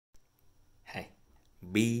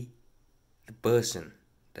Be the person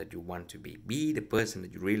that you want to be. Be the person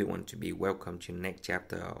that you really want to be. Welcome to the next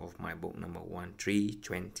chapter of my book number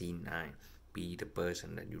 329. Be the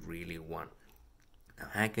person that you really want. Now,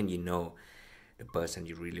 how can you know the person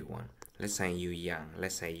you really want? Let's say you're young.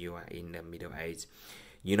 Let's say you are in the middle age.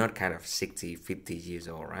 You're not kind of 60, 50 years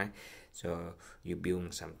old, right? So you're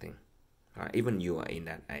building something. Even you are in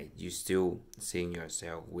that age, you still seeing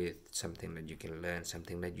yourself with something that you can learn,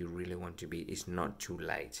 something that you really want to be. It's not too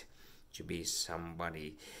late to be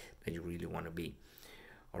somebody that you really want to be.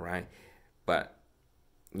 All right, but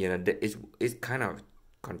you know, it's kind of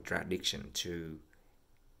contradiction to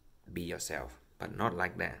be yourself, but not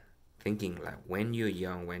like that. Thinking like when you're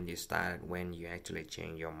young, when you started, when you actually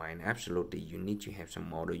change your mind, absolutely you need to have some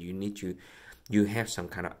model. You have some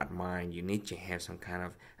kind of admire. You need to have some kind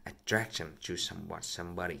of attraction to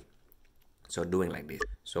somebody. So doing like this.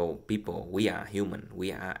 So people, we are human.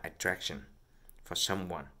 We are attraction for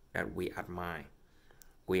someone that we admire.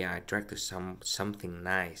 We are attracted to something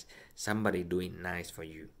nice. Somebody doing nice for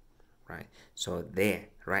you, right? So there,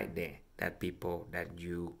 right there, that people that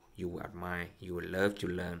you admire, you would love to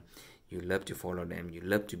learn, you love to follow them, you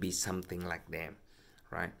love to be something like them,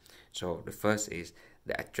 right? So the first is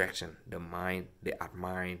the attraction, the mind, the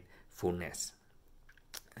admirefulness.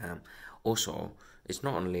 Also, it's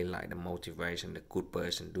not only like the motivation, the good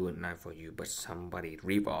person doing that for you, but somebody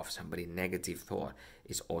rip off, somebody negative thought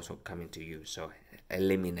is also coming to you. So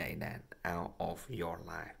eliminate that out of your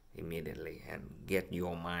life immediately and get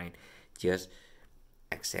your mind just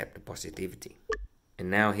accept the positivity. And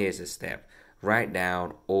now here's a step. Write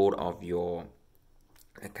down all of your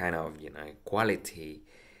kind of quality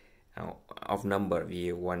of number of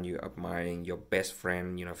you one you admiring, your best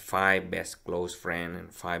friend, 5 best close friend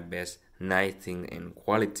and 5 best nice thing and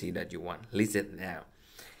quality that you want. List it down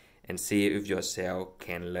and see if yourself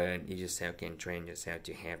can learn, if yourself can train yourself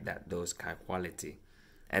to have those kind of quality.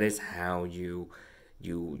 That is how you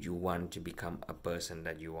want to become a person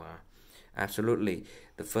that you are. Absolutely,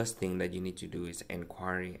 the first thing that you need to do is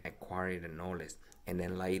acquire the knowledge, and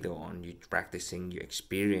then later on you practicing, you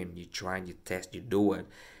experience, you try, you test, you do it,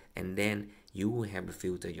 and then you will have to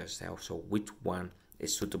filter yourself. So which one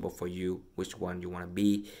is suitable for you, which one you want to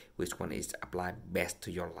be, which one is applied best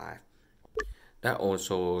to your life. That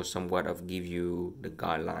also somewhat of give you the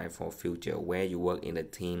guideline for future. Where you work in a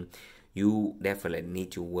team, you definitely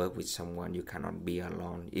need to work with someone. You cannot be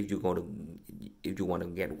alone. If you want to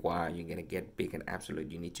get wide, you're gonna get big, and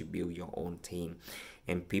absolutely you need to build your own team,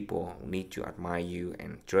 and people need to admire you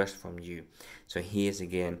and trust from you. So here's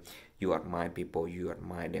again, you admire people, you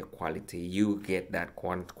admire their quality, you get that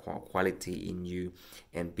quality in you,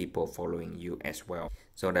 and people following you as well.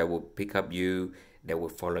 So they will pick up you, they will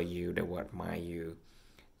follow you, they will admire you.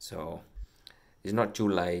 So it's not too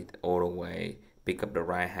late all the way. Pick up the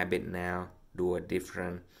right habit now, do a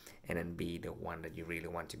different, and then be the one that you really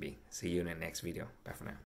want to be. See you in the next video. Bye for now.